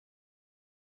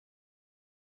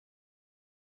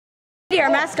Our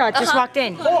mascot just walked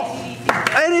in.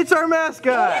 And it's our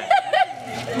mascot!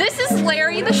 This is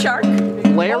Larry the shark.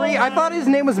 Larry? I thought his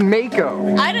name was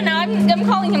Mako. I don't know, I'm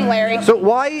calling him Larry. So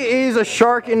why is a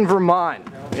shark in Vermont?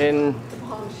 I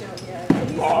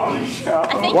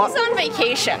think he's on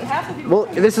vacation. Well,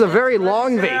 this is a very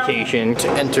long vacation. To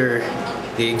enter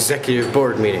the executive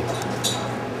board meeting.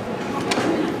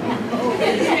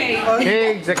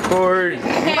 Hey, exec board.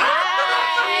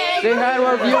 Say hi to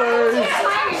our viewers.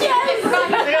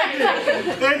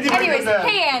 Anyways,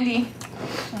 hey Andy.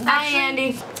 Hi,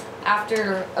 Andy.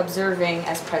 After observing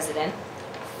as president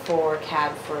for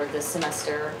CAB for the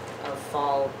semester of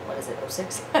fall, what is it,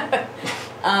 06?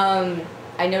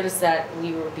 I noticed that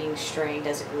we were being strained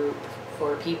as a group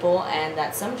for people and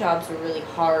that some jobs were really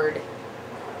hard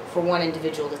for one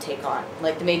individual to take on,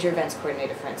 like the major events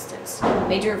coordinator, for instance.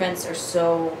 Major events are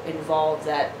so involved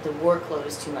that the workload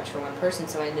is too much for one person,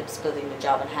 so I ended up splitting the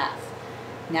job in half.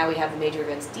 Now we have the major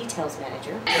events details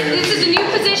manager. This is a new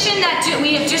position that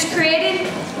we have just created.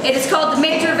 It is called the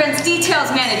major events details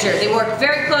manager. They work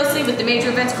very closely with the major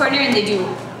events coordinator and they do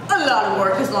a lot of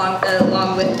work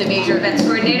along with the major events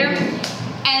coordinator.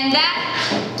 And that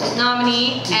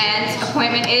nominee and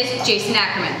appointment is Jason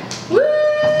Ackerman. Woo!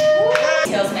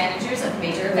 Details managers of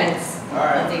major events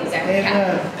of the executive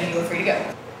CAB, and you are free to go.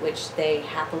 Which they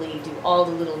happily do all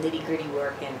the little nitty-gritty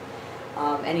work and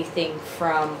anything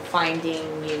from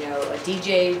finding, you know, a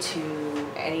DJ to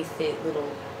anything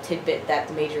little tidbit that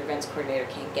the major events coordinator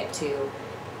can't get to,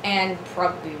 and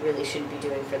probably really shouldn't be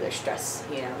doing for their stress.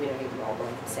 You know, we don't need them all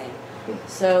going insane.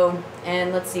 So,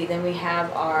 and let's see, then we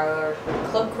have our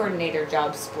club coordinator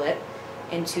job split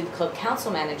into the club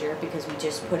council manager because we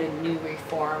just put a new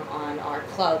reform on our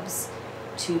clubs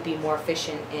to be more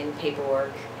efficient in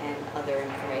paperwork and other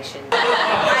information. Club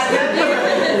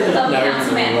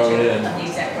council manager of the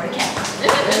exec board of CAB.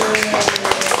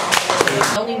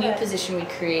 The only new position we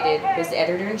created was the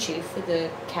editor-in-chief for the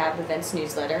CAB events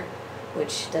newsletter,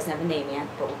 which doesn't have a name yet,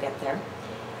 but we'll get there.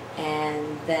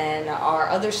 And then our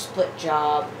other split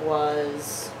job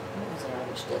was, what was our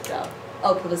other split job?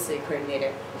 Oh, publicity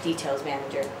coordinator, details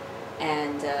manager.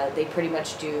 And they pretty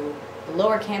much do the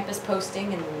lower campus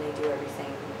posting, and then they do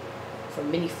everything from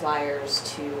mini flyers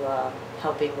to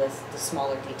helping with the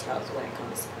smaller details when it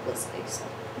comes to publicity. So.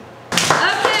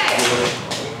 Okay.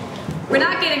 We're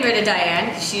not getting rid of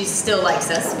Diane. She still likes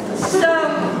us.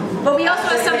 But we also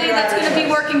have somebody that's going to be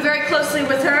working very closely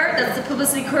with her. That's the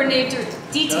publicity coordinator,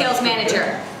 details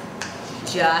manager.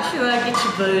 Joshua, get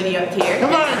your booty up here.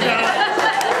 Come on,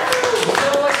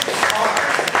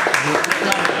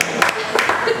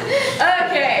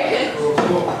 Okay.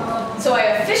 So I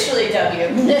officially dub you.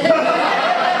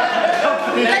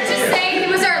 Let's just say he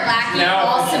was our lackey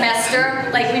all semester.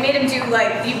 Like, we made him do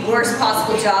like the worst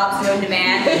possible jobs, no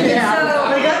demand. Yeah. So,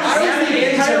 I was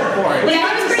the intern for it.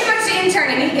 yeah, he was pretty much the intern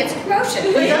and he gets a promotion.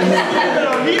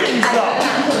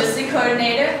 Publicity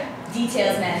coordinator,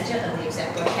 details manager of the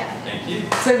exec board CAB. Thank you.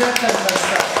 Say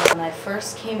that. When I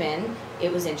first came in,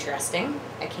 it was interesting.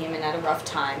 I came in at a rough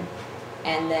time.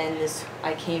 And then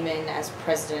I came in as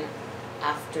president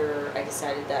after I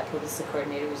decided that publicity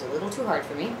coordinator was a little too hard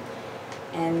for me.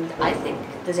 And I think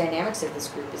the dynamics of this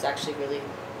group is actually really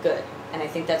good. And I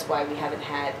think that's why we haven't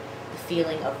had the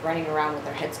feeling of running around with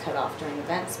our heads cut off during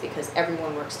events, because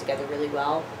everyone works together really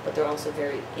well, but they're also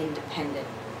very independent.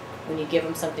 When you give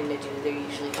them something to do, they're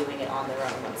usually doing it on their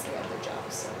own once they have their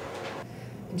jobs. So.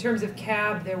 In terms of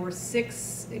CAB, there were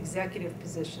 6 executive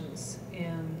positions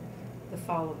in the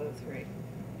fall of '03.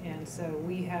 And so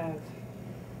we have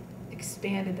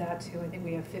expanded that to, I think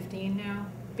we have 15 now,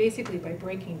 basically by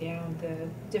breaking down the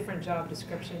different job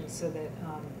descriptions so that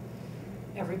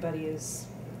everybody is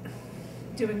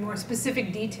doing more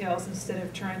specific details instead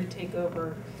of trying to take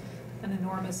over an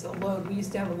enormous load. We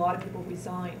used to have a lot of people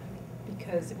resign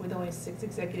because with only 6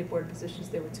 executive board positions,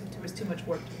 there was too much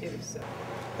work to do. So.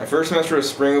 My first semester was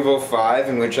spring of '05,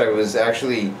 in which I was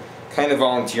actually kind of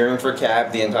volunteering for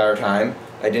CAB the entire time.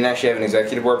 I didn't actually have an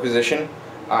executive board position.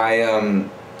 I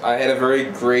had a very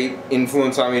great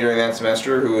influence on me during that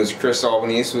semester, who was Chris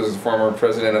Albanese, who was the former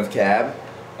president of CAB.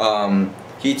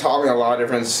 He taught me a lot of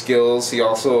different skills. He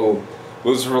also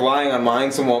was relying on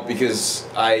mine somewhat because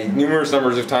I, numerous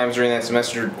numbers of times during that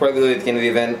semester, quite literally at the end of the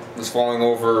event, was falling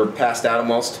over, passed out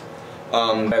almost.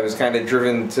 I was kind of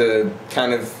driven to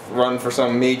kind of run for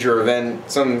some major event,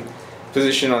 some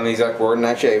position on the exec board, and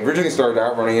actually I originally started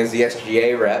out running as the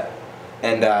SGA rep,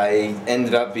 and I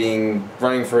ended up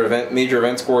running for major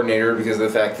events coordinator because of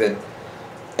the fact that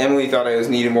Emily thought I was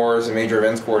needed more as a major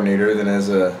events coordinator than as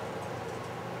a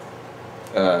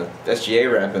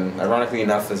SGA rep, and ironically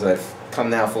enough, as I've come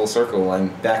now full circle. I'm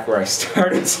back where I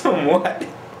started somewhat.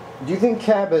 Do you think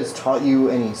CAB has taught you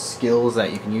any skills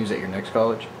that you can use at your next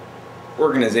college?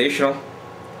 Organizational.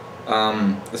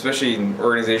 Especially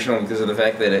organizational because of the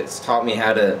fact that it's taught me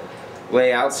how to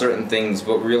lay out certain things,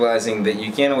 but realizing that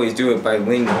you can't always do it by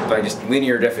just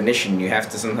linear definition. You have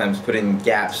to sometimes put in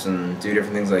gaps and do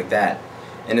different things like that.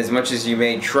 And as much as you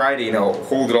may try to,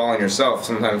 hold it all on yourself,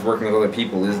 sometimes working with other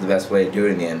people is the best way to do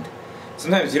it in the end.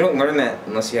 Sometimes you don't learn that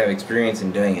unless you have experience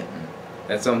in doing it. And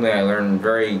that's something I learned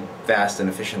very fast and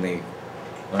efficiently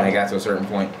when I got to a certain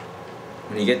point.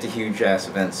 When you get to huge-ass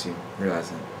events, you realize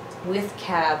that. With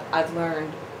CAB, I've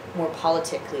learned more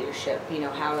politic leadership,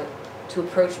 how to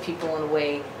approach people in a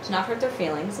way to not hurt their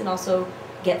feelings and also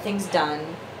get things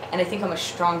done. And I think I'm a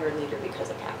stronger leader because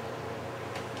of CAB.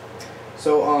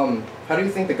 So, how do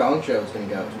you think the Gong Show is going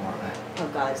to go tomorrow night? Oh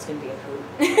God, it's going to be a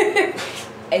hoot.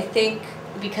 I think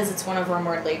because it's one of our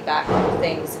more laid-back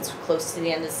things, it's close to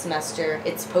the end of the semester,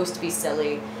 it's supposed to be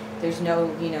silly, there's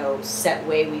no, set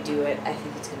way we do it, I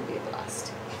think it's going to be a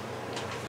blast.